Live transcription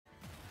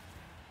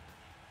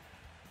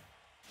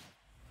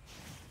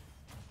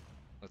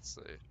Let's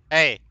see.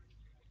 Hey,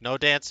 no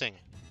dancing.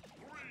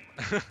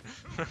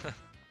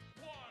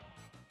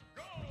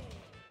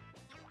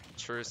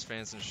 Truest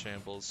fans in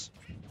shambles.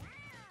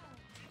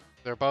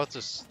 They're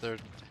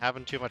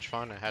having too much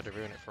fun. I had to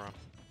ruin it for them.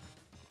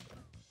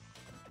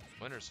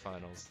 Winners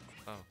finals.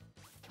 Oh.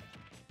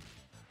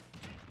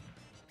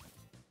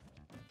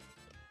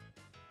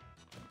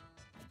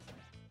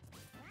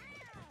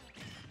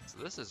 So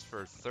this is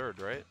for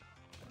third, right?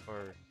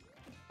 Or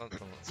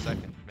something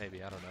second,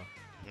 maybe. I don't know.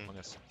 Mhm. Among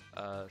us.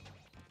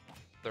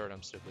 Third.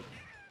 I'm stupid.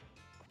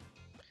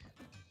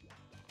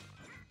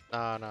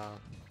 No.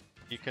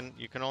 You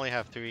can only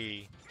have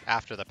 3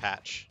 after the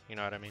patch. You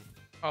know what I mean?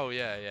 Oh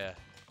yeah, yeah.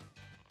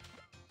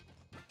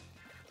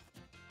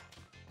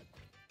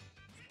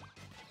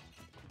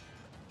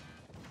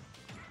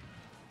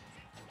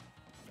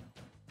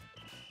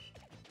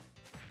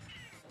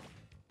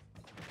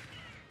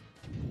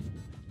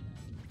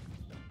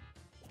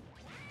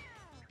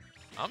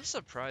 I'm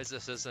surprised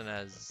this isn't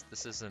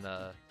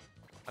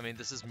I mean,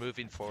 this is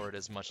moving forward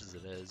as much as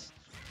it is.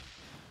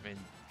 I mean,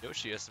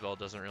 Yoshi Isabelle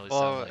doesn't really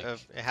Well, sound like.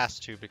 it has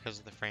to because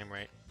of the frame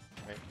rate,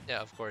 right? Yeah,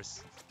 of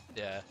course.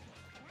 Yeah,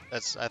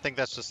 I think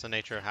that's just the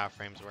nature of how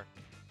frames work.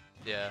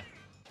 yeah.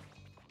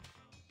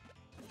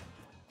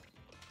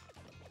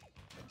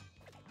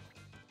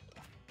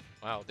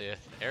 Wow, the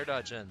air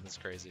dodge in, that's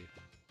crazy.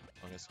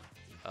 Among us.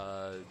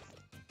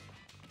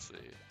 Let's see.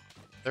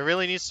 There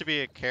really needs to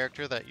be a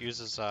character that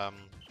uses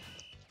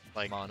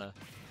like Mana.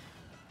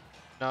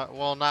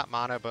 not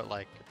mana, but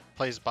like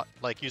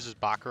uses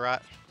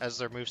Baccarat as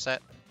their moveset.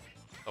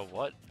 Oh,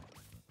 what?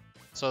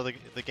 So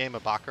the game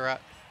of Baccarat,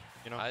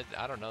 you know?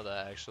 I don't know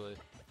that actually.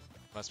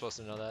 Am I supposed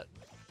to know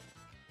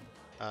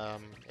that?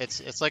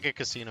 It's like a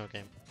casino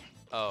game.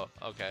 Oh,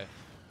 okay.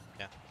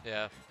 Yeah.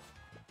 Yeah.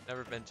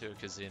 Never been to a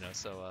casino,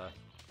 so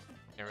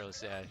can't really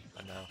say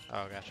I know.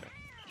 Oh, gotcha.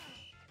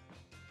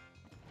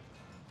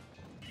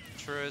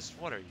 Truest,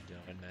 what are you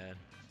doing, man?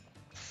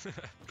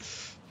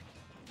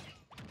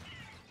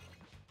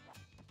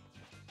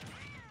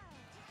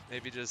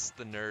 Maybe just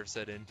the nerve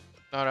set in.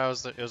 No,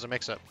 it was a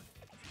mix-up.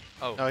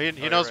 Oh, No, he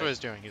you're knows right. what he's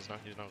doing. He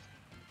knows.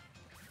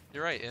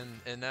 You're right,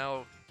 and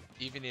now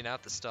evening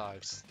out the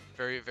stocks.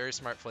 Very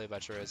smart play by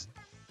Truest.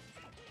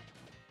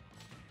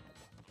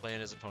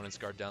 Playing his opponent's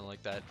guard down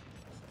like that.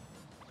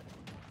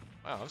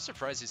 Wow, I'm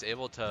surprised he's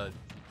able to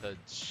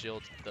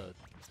shield the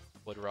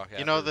wood rock.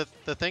 You know,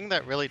 the thing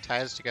that really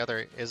ties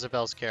together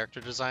Isabelle's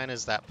character design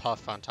is that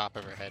puff on top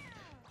of her head.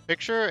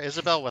 Picture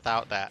Isabelle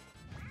without that.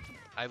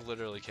 I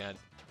literally can't.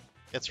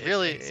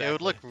 It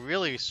would look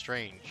really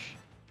strange.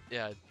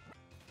 Yeah,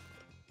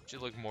 she'd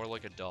look more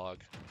like a dog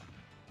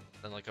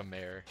than like a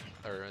mayor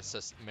or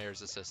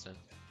mayor's assistant.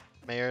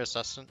 Mayor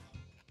assistant.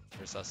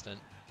 Or assistant.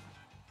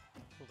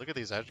 Look at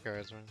these edge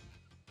guards, man.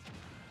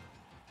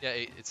 Yeah,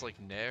 it's like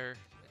nair.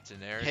 It's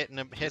an air. Hitting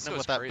him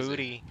with that crazy.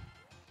 booty.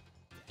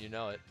 You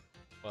know it.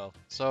 Well.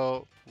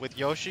 So with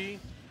Yoshi,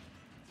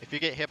 if you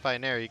get hit by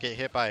Nair, you get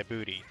hit by a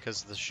booty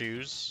because the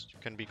shoes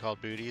can be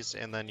called booties,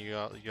 and then you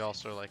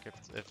also like if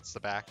it's the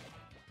back.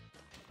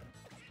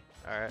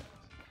 All right.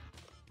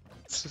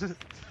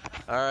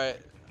 All right.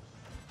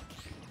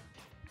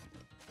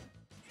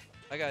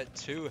 I got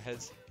two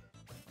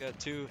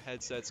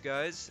headsets,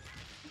 guys.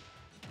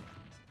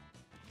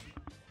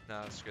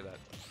 Nah, screw that.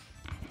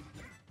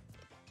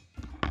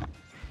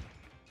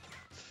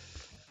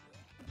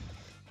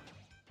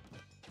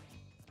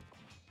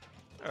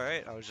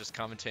 Alright, I was just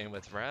commentating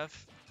with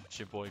Rev. It's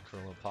your boy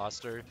Cruel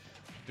Imposter.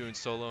 Doing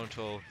solo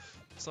until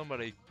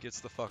somebody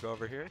gets the fuck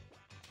over here.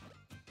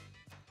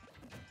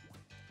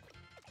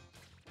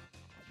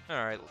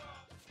 Alright.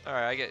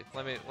 Alright,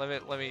 let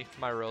me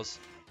my rules.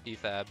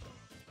 EFAB.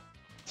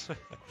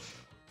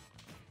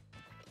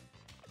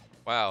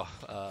 Wow,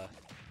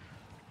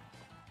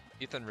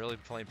 Ethan really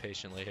playing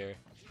patiently here.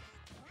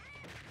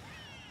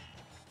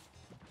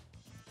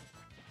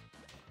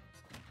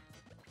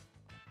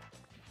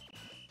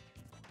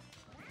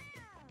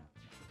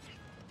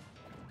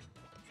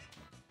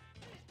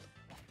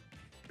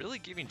 Really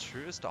giving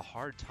Truest a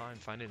hard time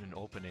finding an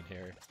opening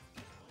here.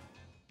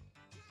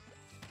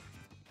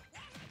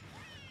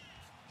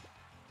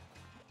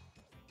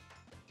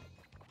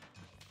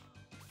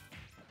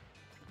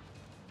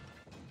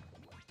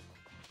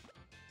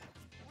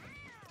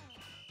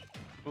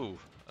 Ooh,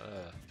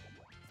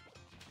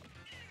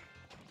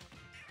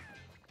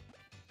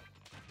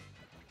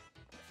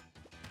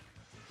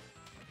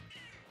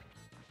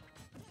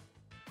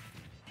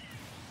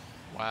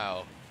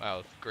 Wow,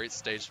 great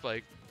stage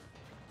spike.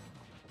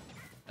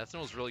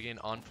 Ethanol's really getting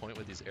on point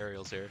with these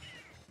aerials here.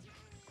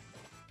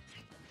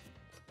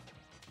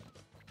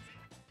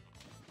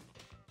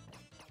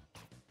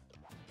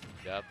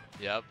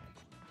 Yep.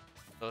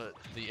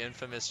 The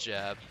infamous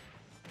jab.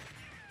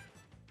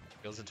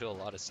 Goes into a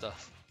lot of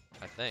stuff,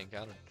 I think. I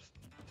don't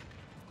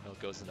know, it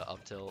goes into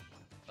up tilt,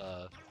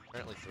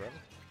 apparently throw.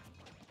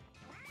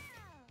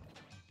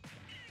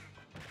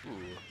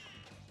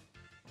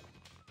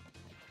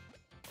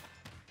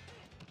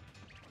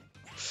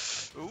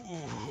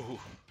 Ooh.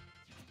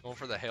 Going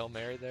for the Hail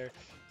Mary there.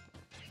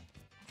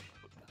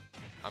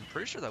 I'm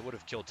pretty sure that would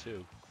have killed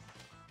too.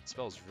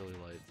 Spell's really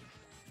light.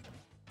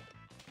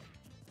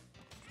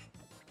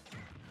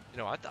 You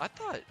know, I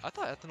thought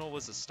Ethanol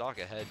was a stock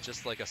ahead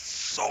just like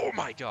oh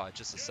my god,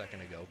 just a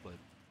second ago, but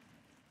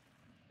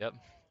yep.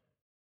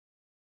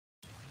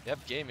 Yep,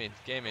 gaming.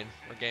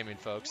 We're gaming,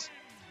 folks.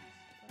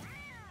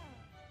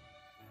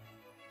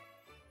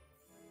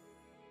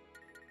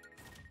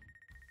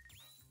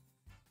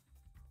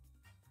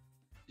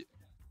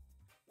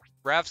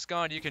 Raph's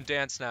gone, you can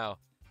dance now.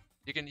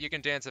 You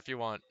can dance if you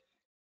want.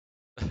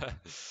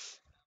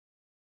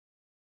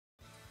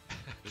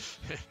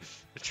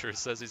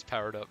 Truest says he's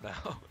powered up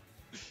now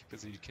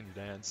because he can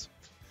dance.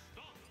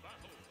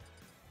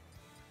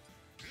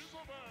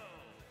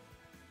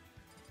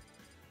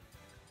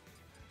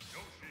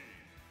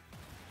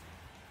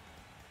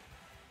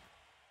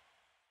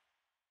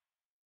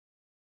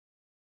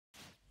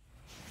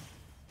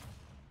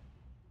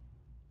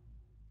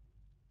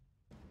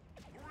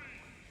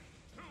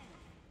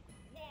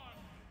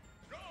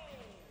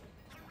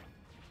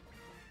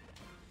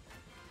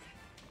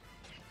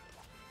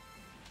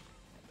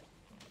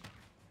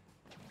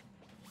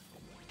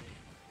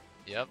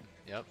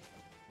 Yep.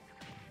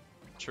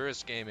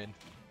 Truest gaming.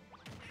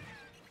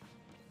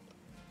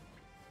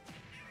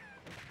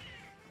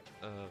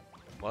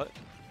 What?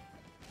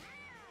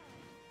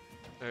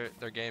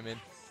 They're gaming.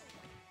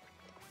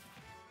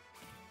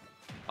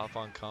 Up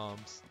on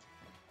comms.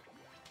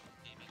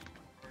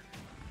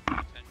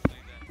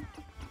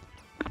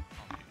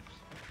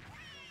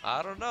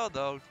 I don't know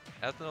though.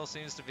 Ethanol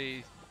seems to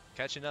be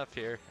catching up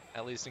here,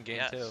 at least in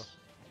game 2.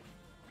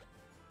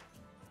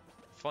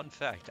 Fun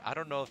fact, I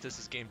don't know if this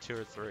is game 2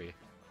 or 3.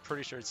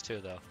 Pretty sure it's 2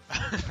 though.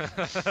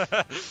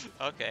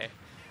 Okay.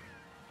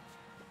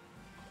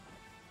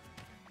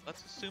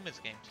 Let's assume it's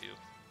game 2.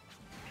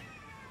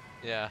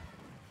 Yeah.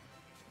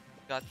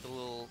 Got the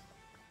little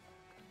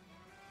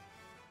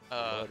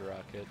Blood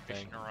rocket thing.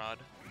 fishing rod.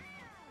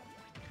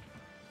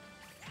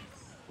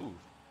 Ooh.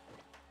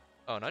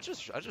 Oh, and I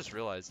just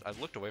realized, I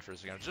looked away for a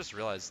second, I just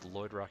realized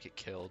Lloyd Rocket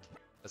killed.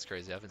 That's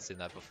crazy, I haven't seen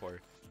that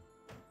before.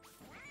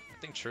 I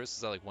think Truest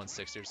is at like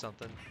 160 or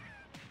something.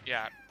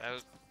 Yeah, that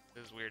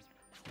was weird.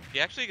 He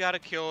actually got a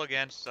kill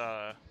against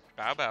Bao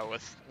Bao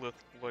with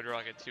Lloyd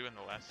Rocket 2 in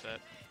the last set.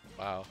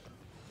 Wow.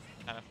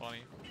 Kind of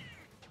funny.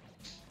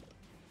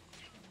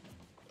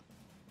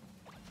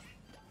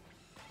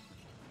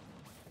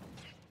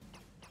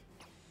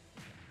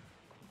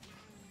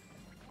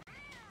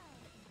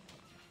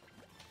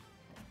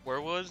 Where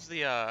was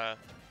the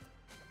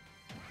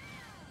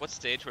what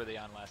stage were they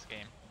on last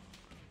game?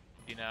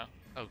 Do you know?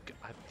 Oh,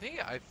 I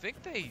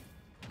think they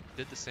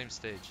did the same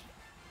stage.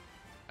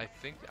 I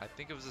think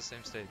it was the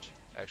same stage.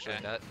 Actually,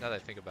 Okay. now that I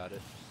think about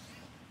it.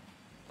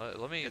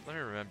 Let me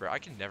remember. I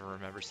can never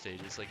remember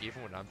stages. Like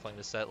even when I'm playing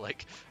a set,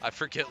 like I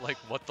forget like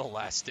what the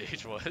last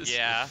stage was.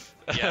 Yeah,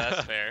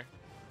 that's fair.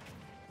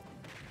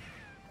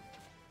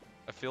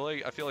 I feel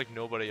like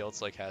nobody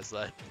else like has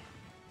that.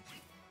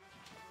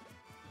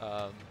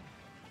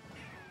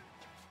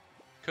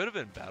 Could have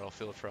been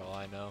Battlefield for all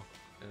I know,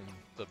 and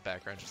the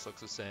background just looks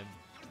the same.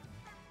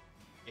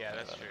 Yeah,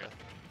 that's true.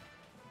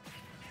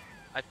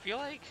 I feel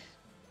like,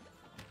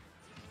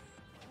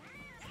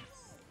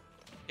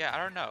 yeah, I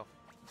don't know.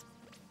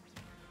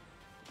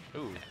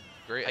 Ooh,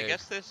 great. I egg.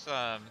 guess this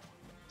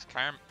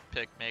Kyron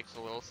pick makes a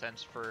little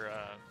sense for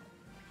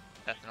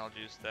ethanol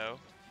juice though.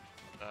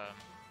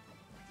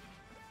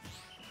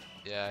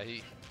 Yeah,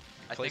 he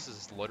places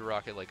his Lloyd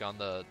Rocket like on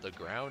the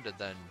ground and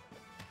then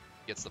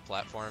gets the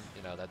platform.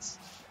 You know, that's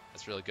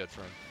really good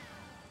for him.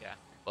 Yeah.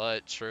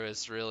 But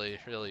Truest really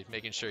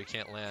making sure he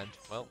can't land.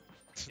 Well,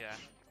 Yeah.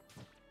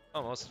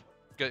 almost.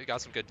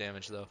 Got some good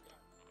damage though.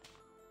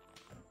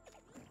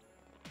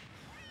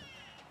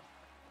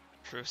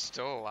 Truest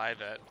still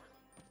alive at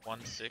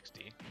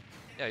 160.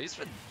 Yeah, he's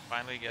been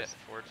Finally gets the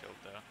 4 tilt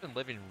though.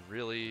 living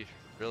really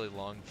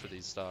long for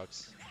these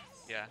stocks.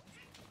 Yeah.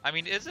 I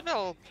mean,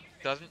 Isabelle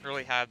doesn't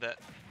really have that,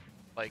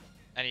 like,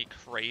 any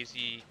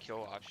crazy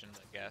kill options,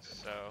 I guess,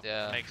 so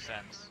Yeah. it makes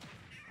sense.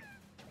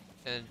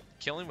 And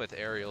killing with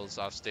aerials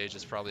off stage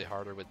is probably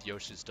harder with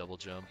Yoshi's double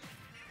jump.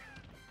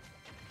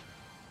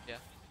 Yeah.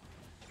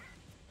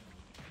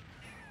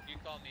 You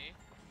call me?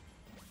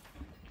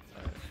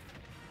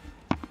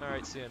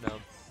 Alright, see ya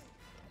now.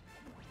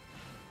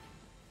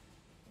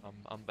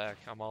 I'm back.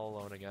 I'm all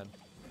alone again.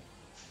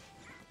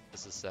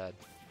 This is sad.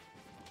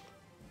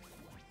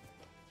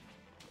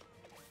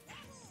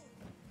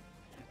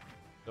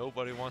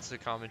 Nobody wants to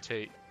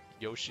commentate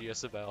Yoshi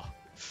Isabelle.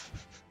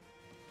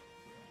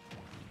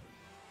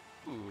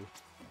 Ooh.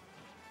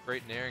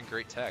 Great nair and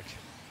great tech.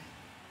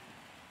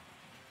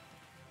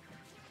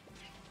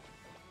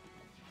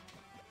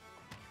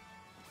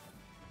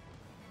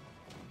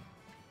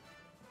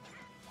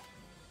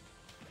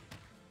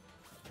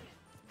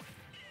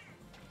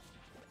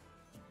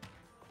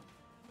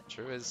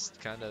 Truest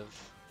kind of,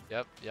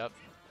 yep.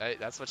 Hey,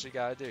 that's what you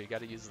gotta do. You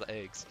gotta use the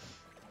eggs.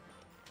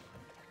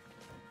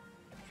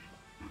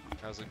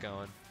 How's it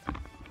going?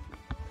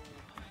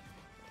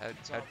 How'd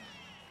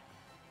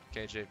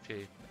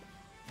KJP?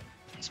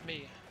 It's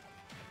me.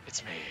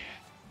 It's me.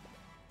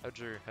 How'd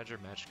your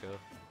match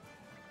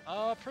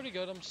go? Pretty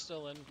good. I'm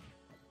still in.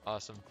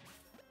 Awesome.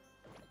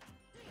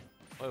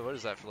 Wait, what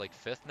is that for like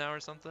 5th now or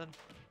something?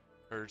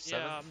 Or 7th,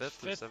 Yeah, I'm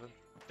 5th or 7th?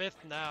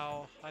 5th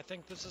now. I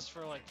think this is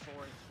for like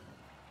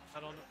 4th. I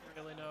don't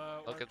really know how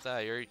it Look works. at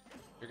that. You're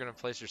gonna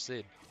place your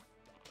seed.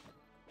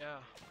 Yeah.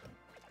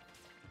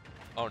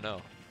 Oh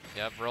no.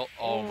 Yeah, roll.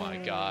 Oh my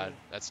god, Ooh.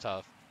 that's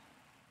tough.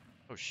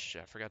 Oh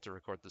shit, I forgot to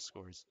record the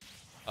scores.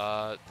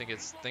 I think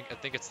it's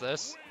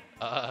this.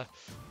 I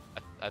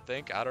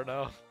think, I don't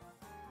know.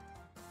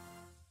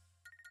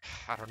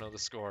 I don't know the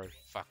score.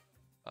 Fuck.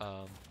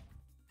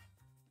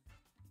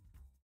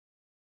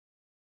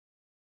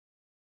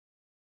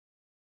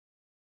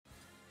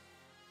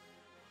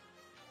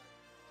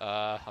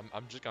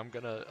 I'm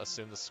gonna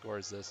assume the score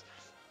is this.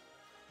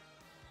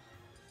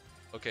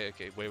 Okay,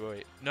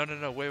 wait. No,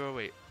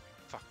 wait.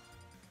 Fuck.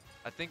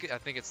 I think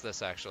it's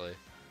this actually.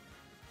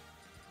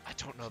 I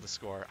don't know the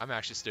score. I'm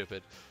actually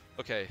stupid.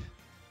 Okay,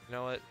 you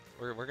know what?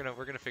 We're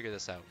gonna figure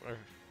this out.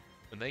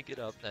 When they get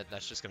up,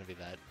 that's just gonna be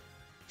that.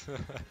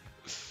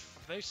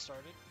 Have they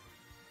started?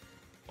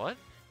 What?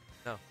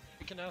 No.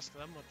 We can ask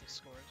them what the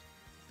score is.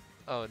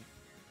 Oh,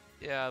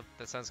 yeah.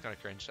 That sounds kind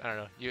of cringe. I don't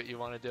know. You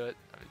want to do it?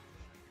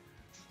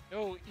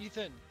 Yo,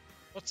 Ethan,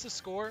 what's the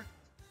score?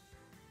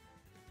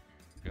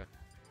 Okay.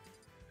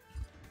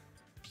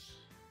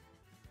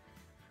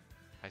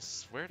 I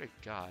swear to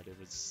God,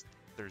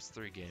 there's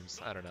 3 games.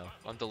 I don't know.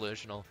 I'm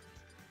delusional.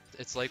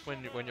 It's like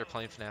when you're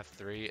playing FNAF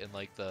 3 and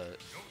like the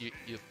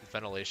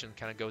ventilation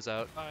kind of goes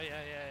out Oh, yeah.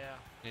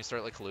 and you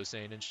start like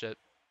hallucinating and shit.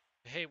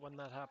 I hate when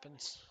that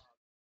happens.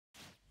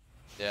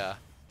 Yeah.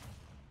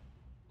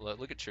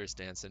 Look at Truest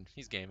dancing.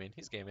 He's gaming.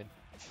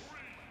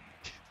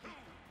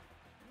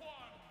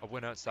 I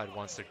went outside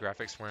once. The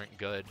graphics weren't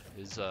good.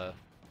 His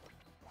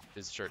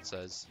shirt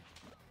says.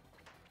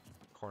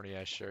 Corny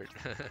ass shirt.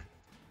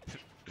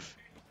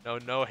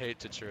 No hate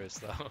to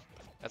Truest though.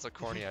 That's a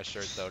corny ass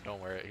shirt though. Don't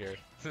wear it here.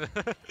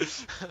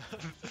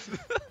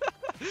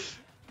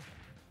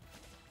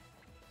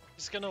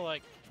 He's gonna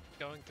like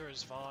going through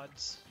his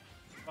VODs,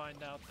 find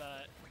out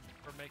that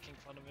we're making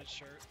fun of his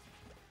shirt.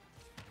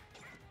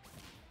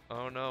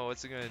 Oh no,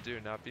 what's he gonna do?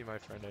 Not be my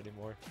friend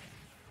anymore?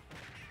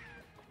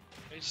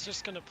 He's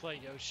just gonna play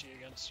Yoshi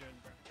against you in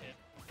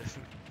bracket.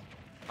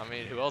 I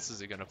mean, who else is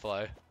he gonna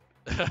play?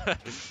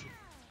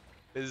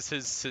 Is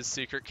his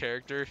secret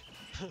character?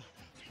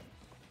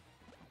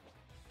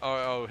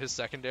 Oh, his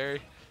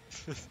secondary?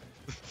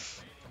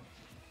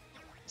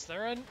 Is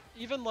there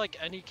even like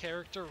any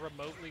character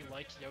remotely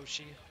like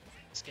Yoshi in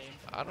this game?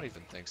 I don't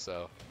even think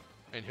so.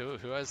 I mean,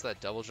 who has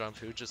that double jump?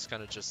 Who just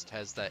kind of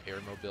has that air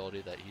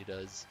mobility that he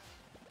does?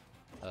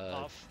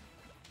 Off.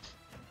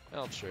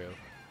 Well, true,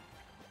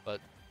 but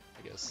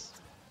I guess,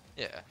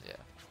 yeah.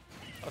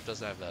 Puff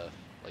doesn't have an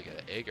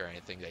egg or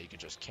anything that you can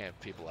just camp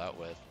people out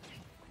with.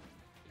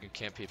 You can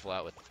camp people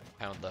out with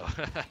Pound though.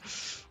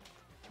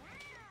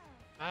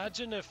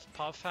 Imagine if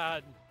Puff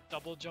had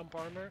double jump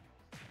armor.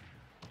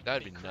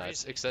 That'd be nuts.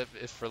 crazy. Except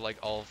if for like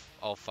all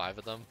 5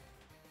 of them,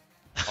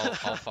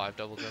 all 5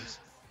 double jumps.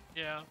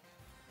 Yeah.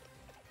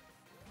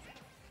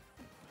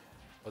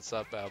 What's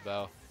up, Bao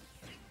Bao?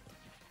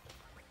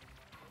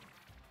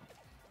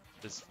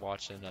 Just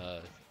watching,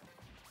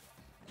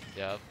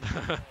 yep.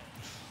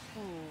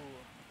 Ooh.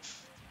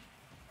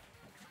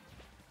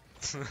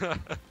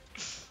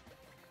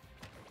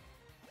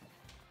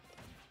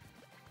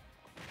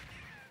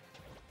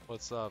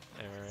 What's up,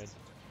 Aaron?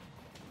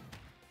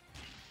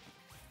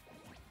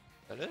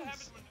 That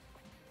is.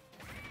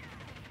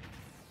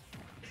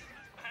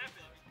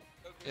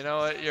 You know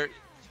what?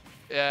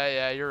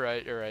 Yeah, you're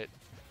right.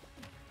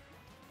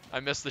 I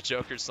missed the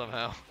Joker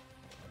somehow.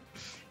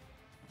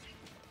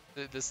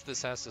 This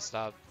has to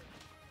stop.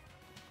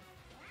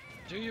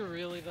 Do you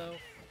really though?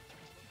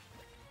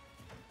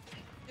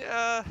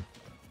 Yeah.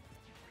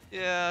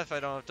 Yeah, if I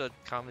don't have to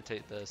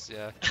commentate this,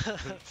 yeah.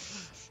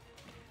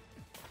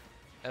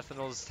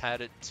 Ethanol's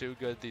had it too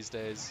good these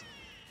days.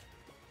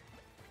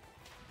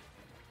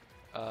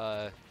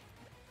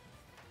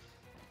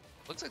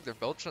 Looks like they're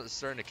both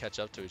starting to catch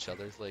up to each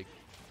other. Like,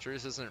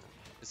 Truest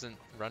isn't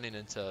running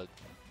into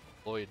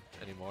Lloyd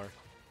anymore.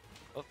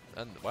 Oh,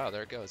 and wow,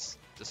 there it goes.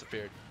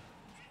 Disappeared.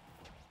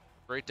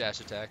 Great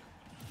dash attack.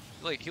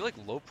 He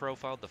low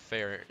profiled the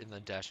fair and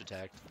then dash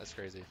attacked. That's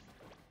crazy.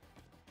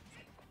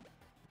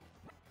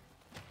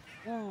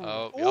 Ooh.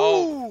 Oh,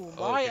 Ooh,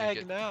 oh, my gonna egg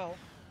get- now.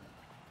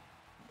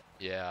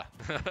 Yeah.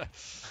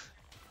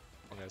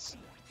 Nice.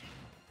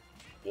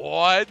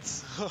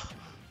 What?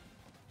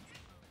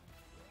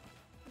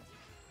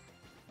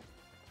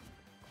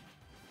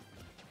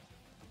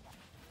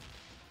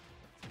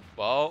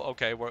 Well,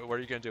 okay, what are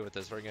you gonna do with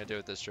this? What are you gonna do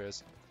with this,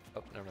 Truest?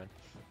 Oh, never mind.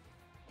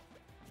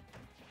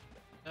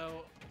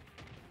 No.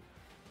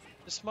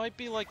 This might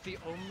be like the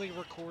only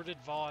recorded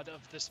VOD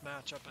of this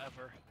matchup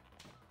ever.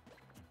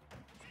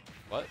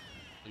 What?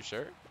 You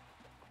sure?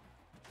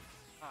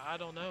 I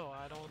don't know.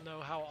 I don't know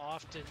how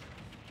often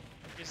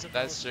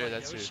Isabelle That's true,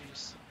 that's true.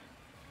 Yoshis.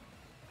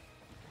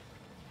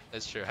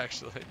 That's true,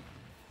 actually.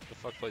 The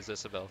fuck plays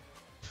Isabelle?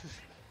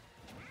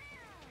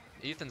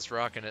 Ethan's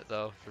rocking it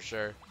though, for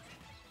sure.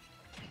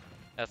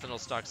 Ethanol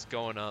stock's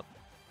going up.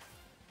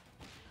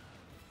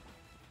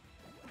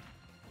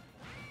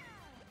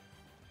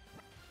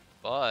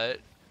 But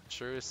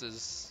Truest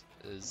is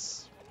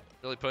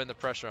really putting the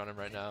pressure on him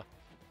right now.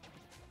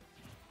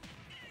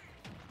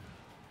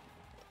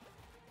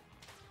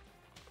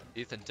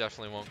 Ethan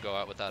definitely won't go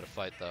out without a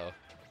fight though.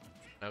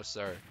 No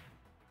sir.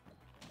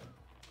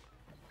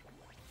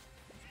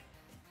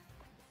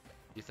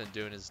 Ethan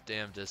doing his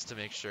damnedest to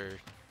make sure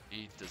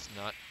he does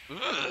not.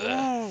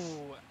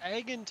 Ooh,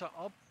 egg into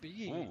up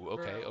B. Ooh,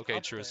 or okay,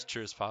 up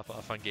Truest pop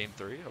off on game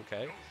 3,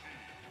 okay.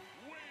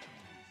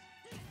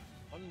 there.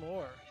 One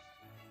more.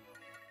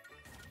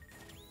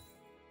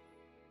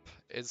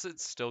 Is it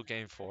still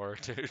game 4,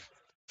 dude?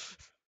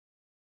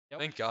 Yep.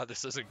 Thank God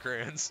this isn't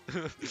Grands.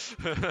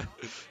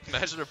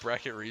 Imagine a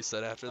bracket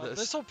reset after this.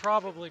 This will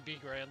probably be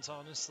Grands,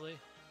 honestly.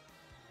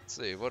 Let's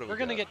see, what do we We're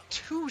gonna got? get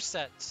 2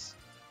 sets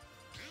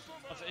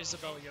of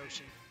Isabelle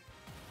Yoshi.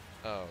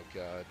 Oh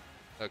God.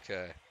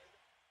 Okay.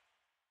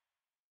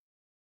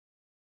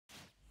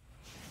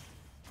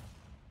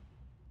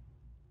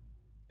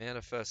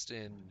 Manifest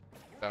in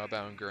Bow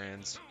Bow and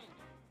Grands.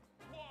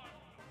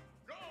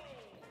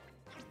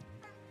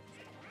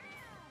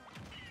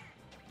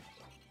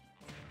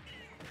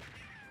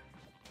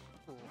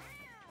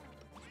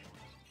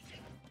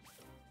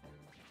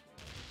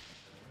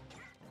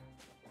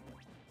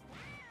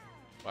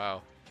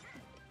 Wow.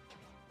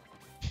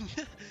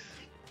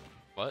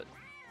 What?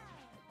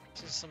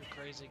 This is some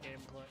crazy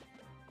gameplay.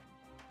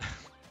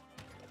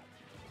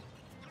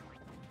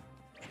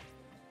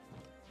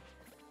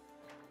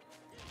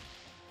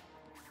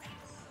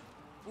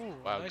 Ooh,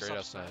 Wow, nice great up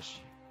up smash.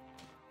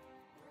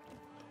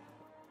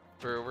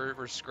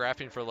 We're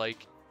scrapping for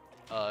like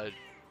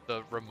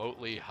the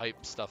remotely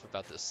hype stuff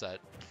about this set.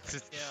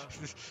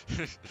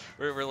 Yeah.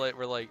 we're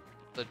like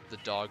the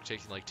dog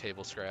taking like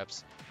table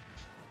scraps.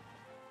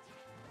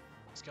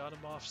 He's got him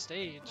off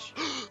stage.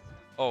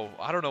 Oh,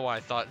 I don't know why I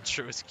thought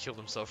Truest killed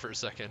himself for a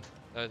second.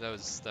 That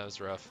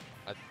was rough.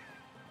 I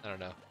don't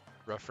know.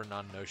 Rough for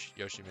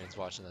non-Yoshi mains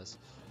watching this.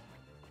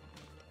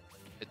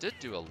 It did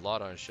do a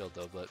lot on his shield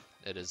though, but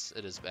it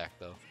is back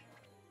though.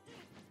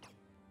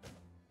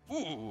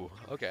 Ooh,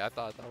 okay. I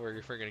thought we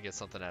were gonna get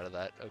something out of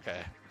that.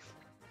 Okay.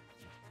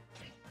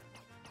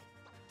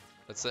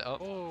 Let's say.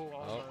 Oh,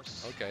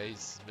 Almost. okay.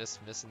 He's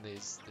missing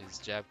these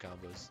jab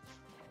combos.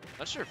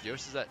 Not sure if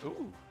Yoshi's at.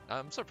 Ooh,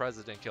 I'm surprised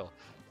it didn't kill.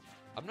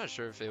 I'm not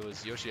sure if it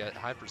was Yoshi at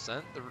high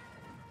percent.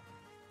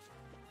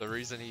 The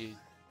reason he.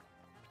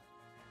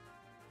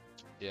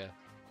 Yeah.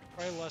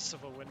 Probably less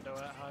of a window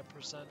at high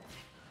percent.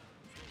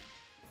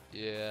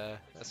 Yeah,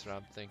 that's what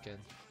I'm thinking.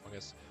 I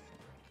guess.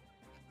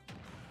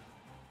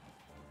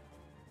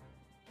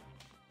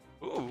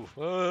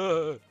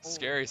 Ooh,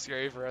 scary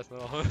for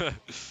Ethanol.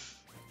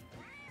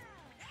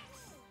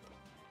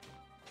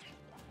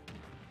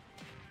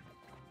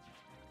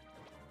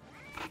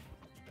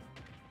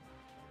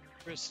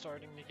 Chris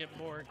starting to get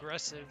more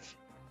aggressive.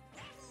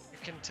 You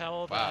can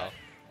tell Wow, that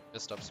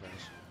missed up smash.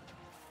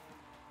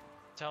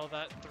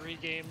 3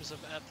 games of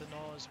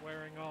Ethanol is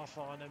wearing off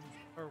on him,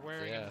 or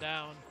wearing him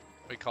down.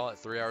 We call it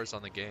 3 hours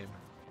on the game.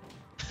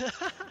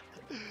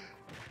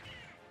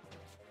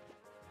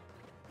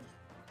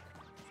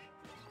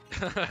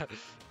 Bao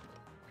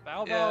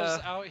Bao's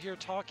out here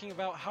talking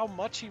about how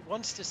much he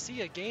wants to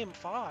see a game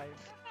 5.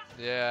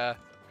 Yeah.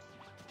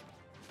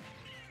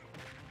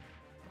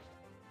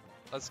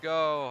 Let's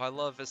go. I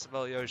love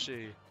Isabelle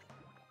Yoshi.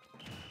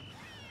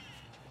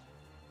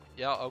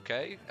 Yeah,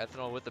 okay.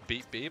 Ethanol with the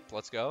beep beep.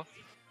 Let's go.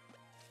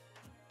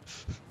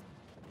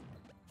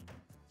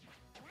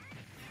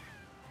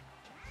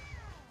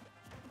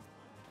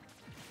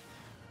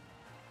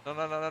 No,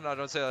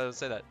 don't say that, don't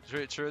say that.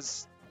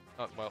 Truest.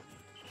 Oh, well.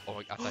 Oh,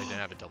 I thought he didn't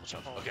have a double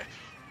jump. Okay.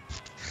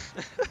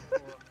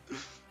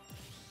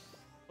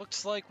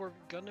 Looks like we're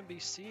gonna be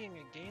seeing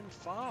a game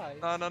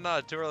 5.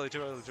 No, too early.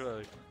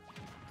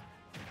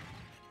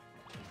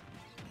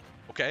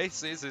 Okay,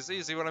 see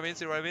what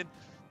I mean?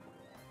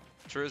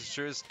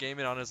 Truest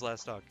gaming on his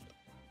last stock.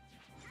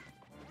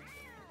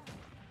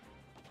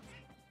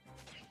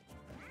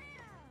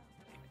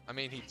 I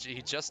mean,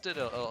 he just did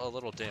a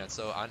little dance,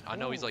 so I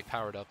know he's like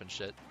powered up and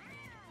shit.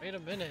 Wait a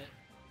minute.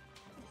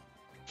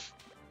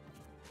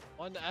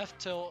 One F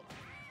tilt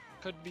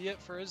could be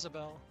it for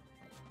Isabelle.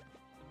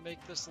 Could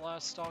make this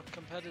last stock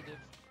competitive.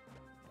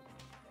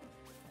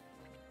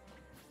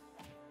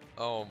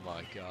 Oh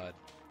my god.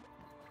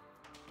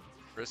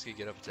 Risky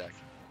get up attack.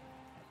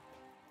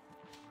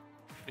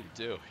 What do you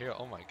do? Here,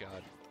 oh my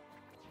god.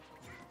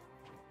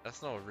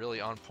 That's not really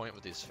on point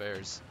with these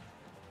fairs.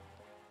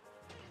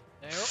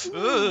 There.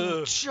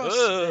 Ooh, just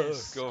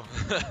missed. Go.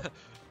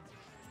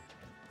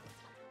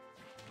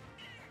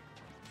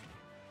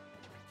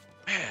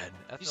 Man,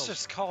 He's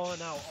just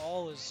calling out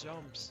all his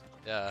jumps.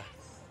 Yeah.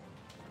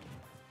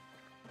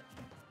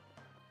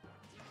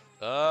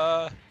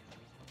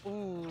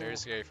 Ooh. Very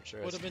scary for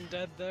sure. Would have been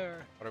dead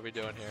there. What are we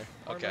doing here?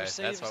 Armor Okay, that's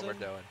saves what we're him.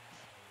 doing.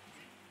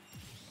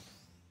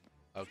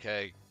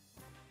 Okay.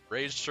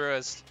 Rage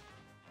Truest.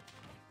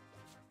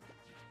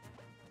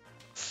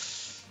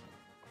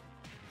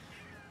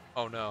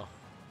 Oh no.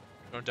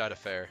 Don't die to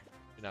fair.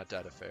 Do not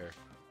die to fair.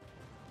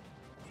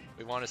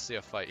 We want to see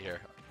a fight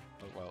here.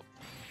 Oh well.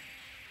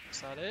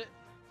 Is that it?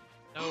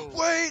 No.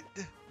 Wait!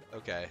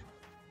 Okay.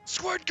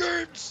 Squid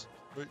Games!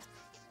 Wait.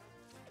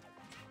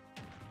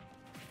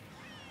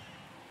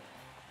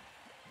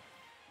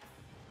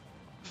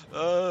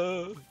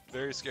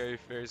 Very scary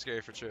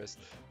for Truest.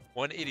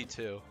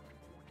 182.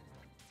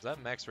 Is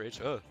that max rage?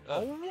 Oh!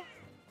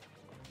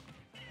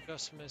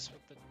 Just missed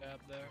with the jab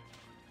there.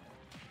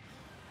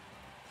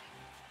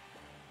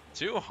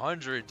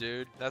 200,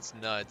 dude. That's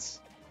nuts.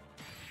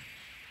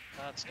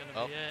 That's gonna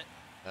Oh. be it.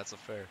 That's a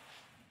fair.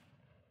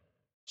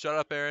 Shut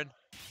up, Aaron.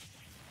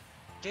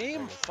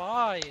 Game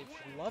 5.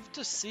 Love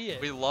to see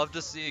it. We love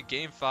to see a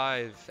game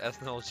 5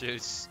 ethanol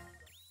juice.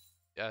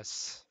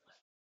 Yes.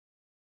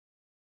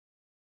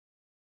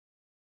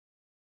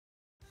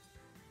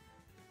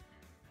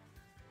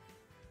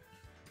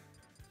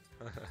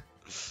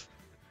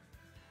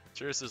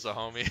 Truest is a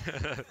homie.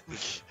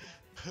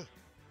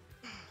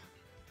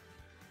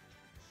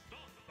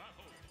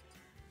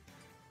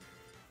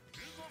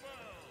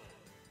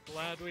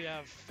 Glad we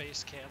have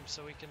face cam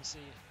so we can see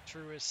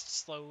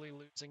Truest slowly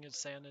losing his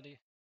sanity.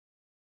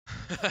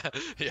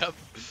 Yep,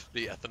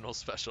 the ethanol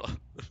special.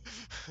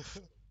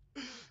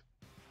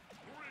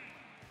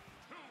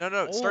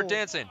 No, start Oh.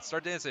 dancing,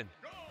 start dancing.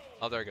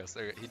 Oh, there it goes.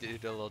 There, he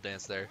did a little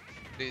dance there.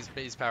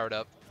 He's powered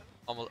up,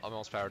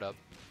 almost powered up.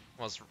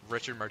 Almost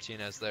Richard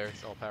Martinez there.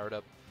 He's all powered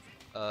up.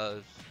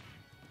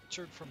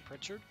 Richard from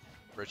Pritchard?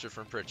 Richard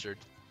from Pritchard.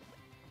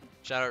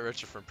 Shout out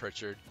Richard from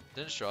Pritchard.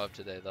 Didn't show up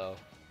today though.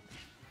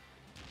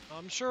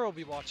 I'm sure he'll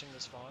be watching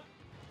this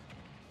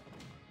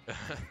VOD.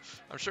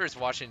 I'm sure he's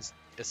watching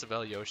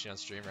Isabelle Yoshi on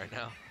stream right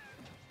now.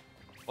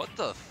 What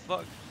the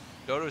fuck?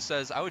 Dodo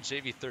says, I would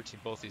JV13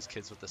 both these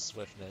kids with the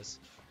swiftness.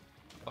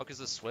 Fuck is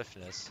the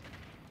swiftness?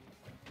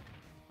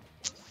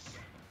 The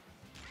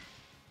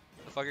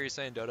fuck are you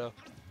saying, Dodo?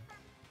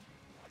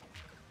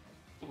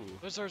 Ooh,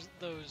 Those are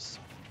those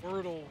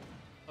Wordle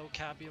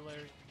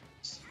vocabulary.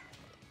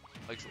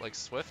 like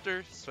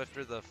Swifter?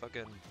 Swifter the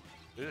fucking...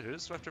 Who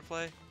does Swifter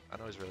play? I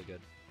know he's really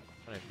good.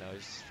 I don't even know.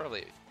 He's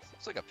probably...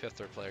 He's like a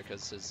Pithor player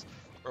because his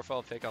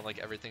profile pic on like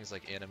everything's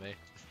like anime.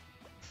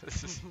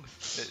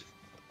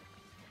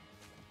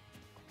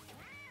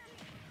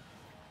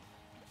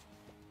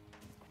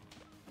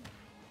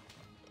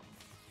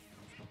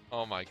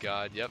 Oh my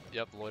god, yep,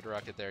 Lloyd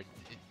Rocket there.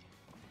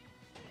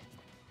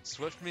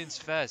 Swift means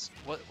fast.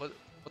 What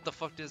the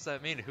fuck does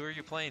that mean? Who are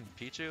you playing,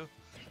 Pichu?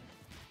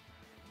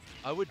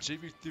 I would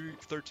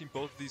JV13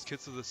 both of these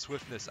kids with the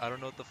swiftness. I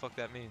don't know what the fuck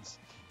that means.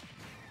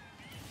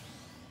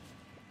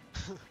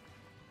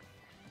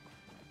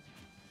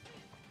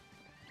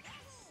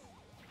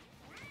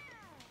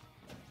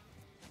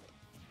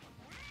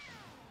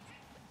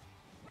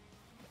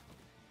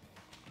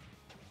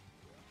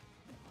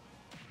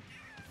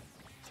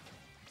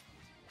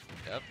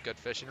 Yep, good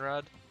fishing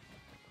rod.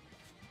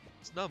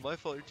 It's not my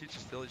fault your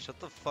teacher's Philly. Shut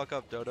the fuck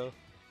up, Dodo.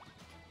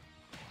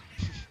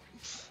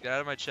 Get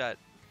out of my chat.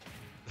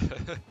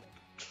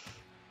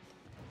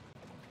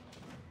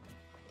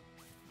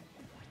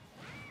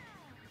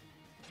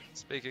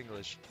 Speak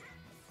English.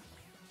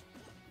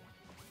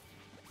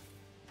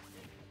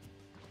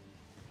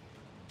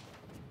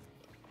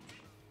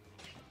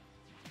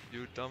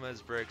 You dumb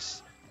as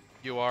bricks.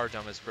 You are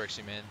dumb as bricks,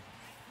 you man.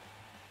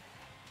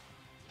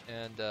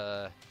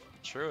 And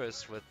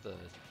Truest with the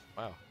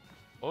wow.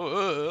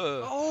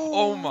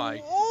 Oh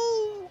my!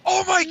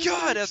 Oh my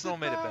God! Ethanol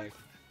made it back.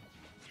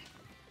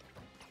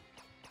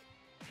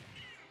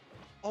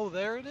 Oh,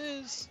 there it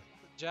is.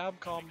 The jab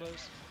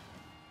combos.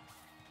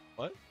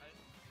 What?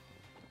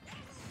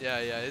 Yeah,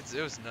 it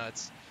was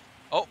nuts.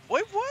 Oh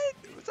wait, what?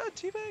 Was that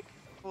teabag?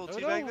 Little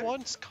teabag Dodo there?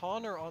 wants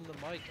Connor on the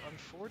mic.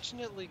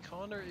 Unfortunately,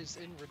 Connor is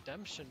in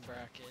redemption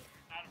bracket.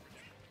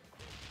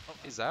 Oh,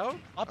 he's out?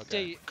 Update,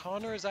 Okay.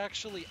 Connor is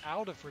actually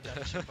out of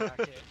redemption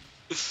bracket.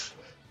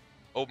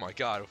 Oh my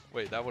God!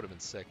 Wait, that would have been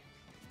sick.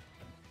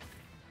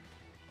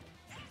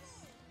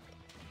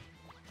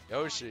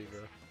 Yoshi,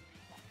 bro.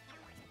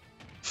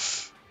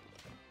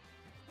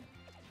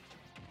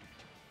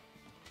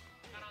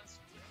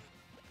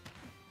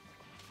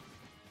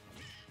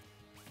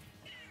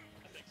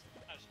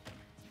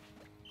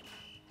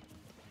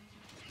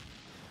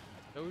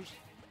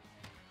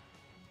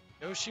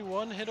 Yoshi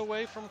one hit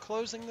away from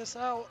closing this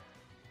out.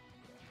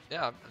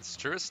 Yeah,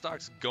 Truest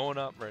stock's going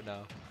up right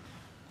now.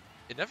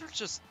 It never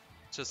just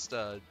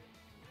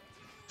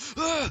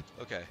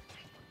okay.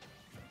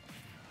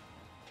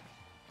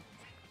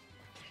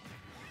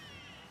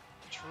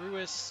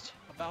 Truest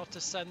about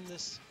to send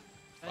this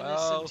menace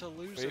Well, into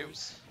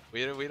losers.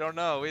 We don't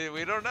know.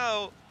 We don't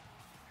know.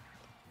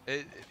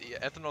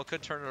 Ethanol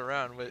could turn it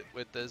around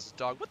with this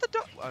dog. What the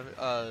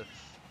dog?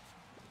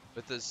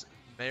 With this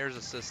mayor's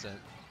assistant.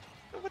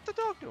 What the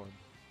dog doing?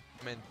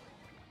 I mean,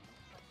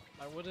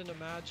 I wouldn't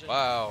imagine.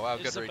 wow,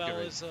 good read, Isabelle good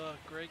read. is a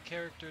great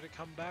character to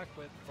come back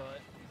with, but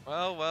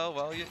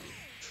Well,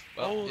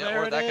 Well, Oh, yeah,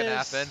 there or it that can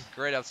is. happen.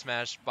 Great up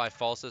smash by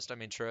Falsist, I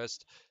mean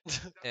Truest.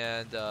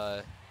 And,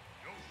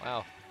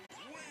 wow.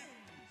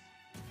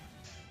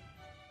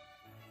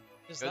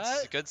 Is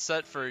that? Good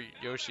set for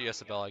Yoshi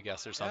Isabelle, I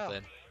guess, or Yeah.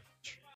 something.